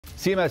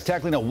CMS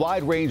tackling a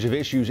wide range of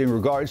issues in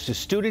regards to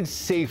student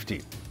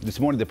safety. This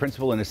morning, the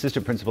principal and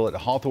assistant principal at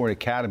Hawthorne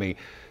Academy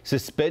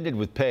suspended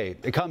with pay.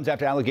 It comes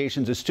after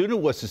allegations a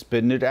student was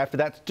suspended after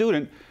that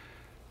student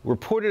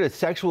reported a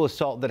sexual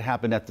assault that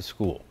happened at the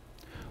school.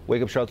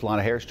 Wake Up Charlotte's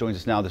Lana Harris joins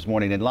us now this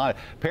morning. And Lana,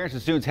 parents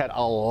and students had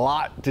a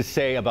lot to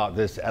say about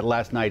this at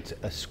last night's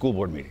school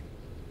board meeting.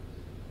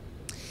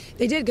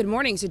 They did. Good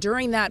morning. So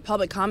during that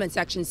public comment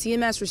section,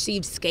 CMS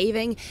received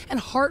scathing and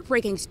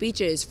heartbreaking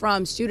speeches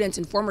from students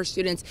and former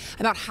students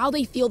about how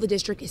they feel the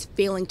district is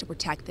failing to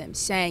protect them,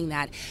 saying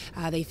that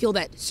they feel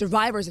that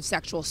survivors of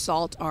sexual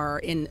assault are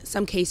in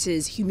some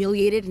cases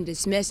humiliated and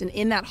dismissed, and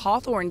in that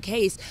Hawthorne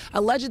case,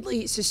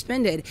 allegedly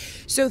suspended.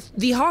 So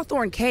the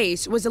Hawthorne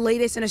case was the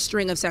latest in a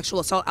string of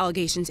sexual assault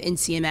allegations in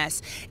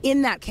CMS.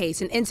 In that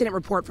case, an incident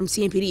report from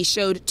CMPD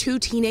showed 2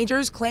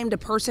 teenagers claimed a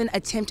person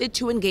attempted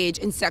to engage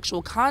in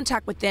sexual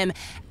contact with them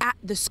at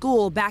the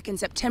school back in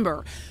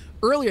September.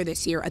 Earlier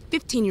this year, a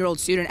 15-year-old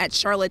student at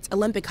Charlotte's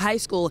Olympic High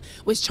School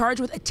was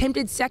charged with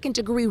attempted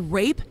second-degree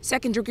rape,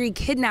 second-degree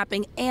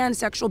kidnapping, and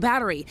sexual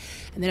battery.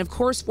 And then, of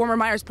course, former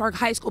Myers Park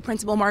High School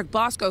principal Mark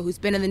Bosco, who's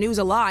been in the news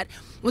a lot,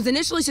 was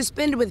initially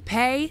suspended with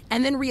pay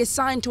and then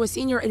reassigned to a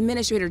senior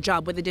administrator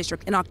job with the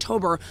district in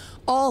October,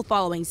 all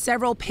following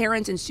several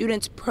parents and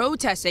students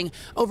protesting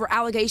over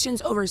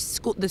allegations over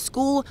the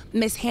school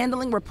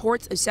mishandling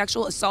reports of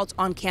sexual assaults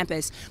on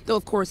campus. Though,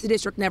 of course, the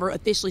district never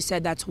officially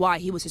said that's why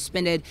he was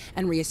suspended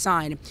and reassigned.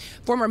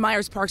 Former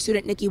Myers Park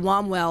student Nikki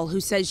Wamwell, who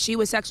says she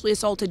was sexually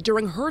assaulted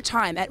during her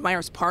time at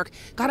Myers Park,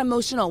 got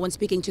emotional when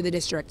speaking to the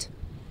district.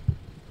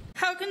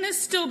 How can this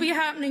still be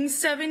happening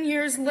 7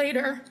 years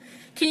later?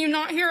 Can you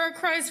not hear our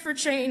cries for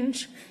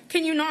change?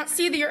 Can you not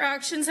see that your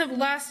actions have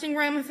lasting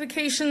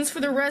ramifications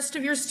for the rest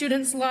of your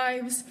students'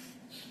 lives?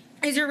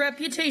 Is your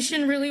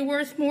reputation really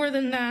worth more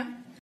than that?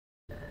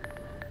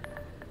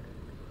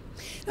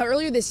 Now,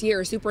 earlier this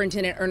year,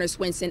 Superintendent Ernest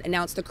Winston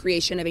announced the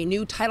creation of a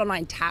new Title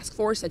IX task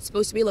force that's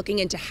supposed to be looking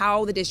into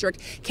how the district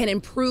can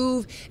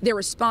improve their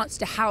response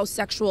to how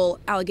sexual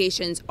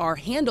allegations are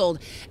handled.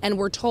 And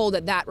we're told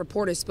that that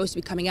report is supposed to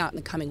be coming out in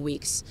the coming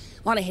weeks.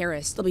 Lana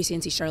Harris,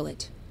 WCNC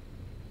Charlotte.